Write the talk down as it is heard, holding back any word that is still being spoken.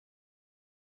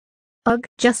Ugh,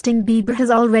 Justin Bieber has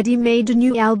already made a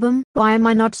new album. Why am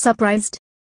I not surprised?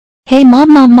 Hey mom.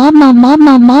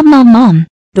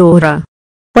 Dora.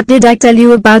 What did I tell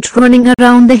you about running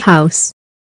around the house?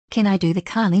 Can I do the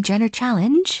Kylie Jenner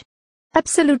challenge?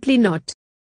 Absolutely not.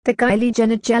 The Kylie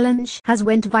Jenner challenge has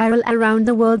went viral around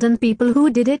the world and people who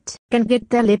did it can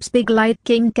get their lips big like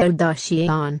Kim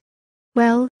Kardashian.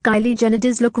 Well, Kylie Jenner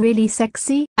does look really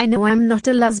sexy. I know I'm not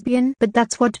a lesbian, but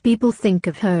that's what people think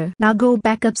of her. Now go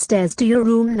back upstairs to your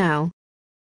room now.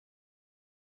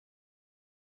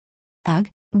 Ugh,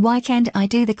 why can't I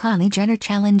do the Kylie Jenner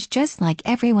challenge just like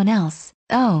everyone else?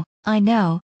 Oh, I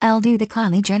know, I'll do the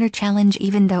Kylie Jenner challenge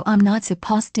even though I'm not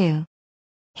supposed to.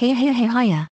 Hey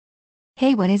hiya.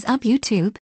 Hey, what is up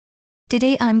YouTube?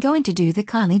 Today I'm going to do the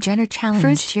Kylie Jenner challenge.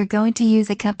 First you're going to use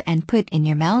a cup and put in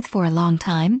your mouth for a long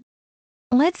time.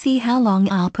 Let's see how long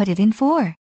I'll put it in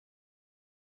for.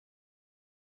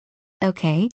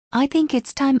 Okay, I think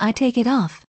it's time I take it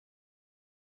off.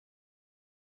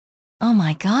 Oh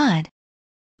my god.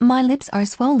 My lips are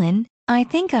swollen. I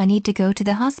think I need to go to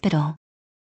the hospital.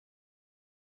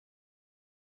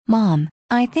 Mom,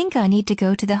 I think I need to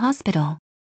go to the hospital.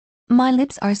 My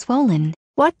lips are swollen.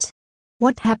 What?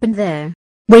 What happened there?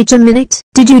 Wait a minute,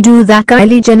 did you do that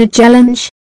Kylie Jenner challenge?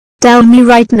 Tell me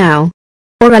right now.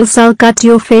 Or else I'll cut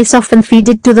your face off and feed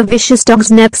it to the vicious dogs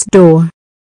next door.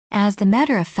 As a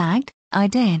matter of fact, I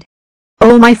did.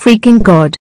 Oh my freaking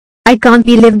god. I can't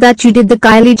believe that you did the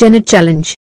Kylie Jenner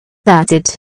challenge. That's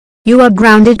it. You are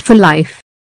grounded for life.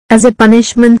 As a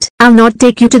punishment, I'll not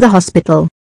take you to the hospital.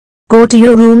 Go to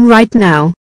your room right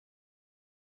now.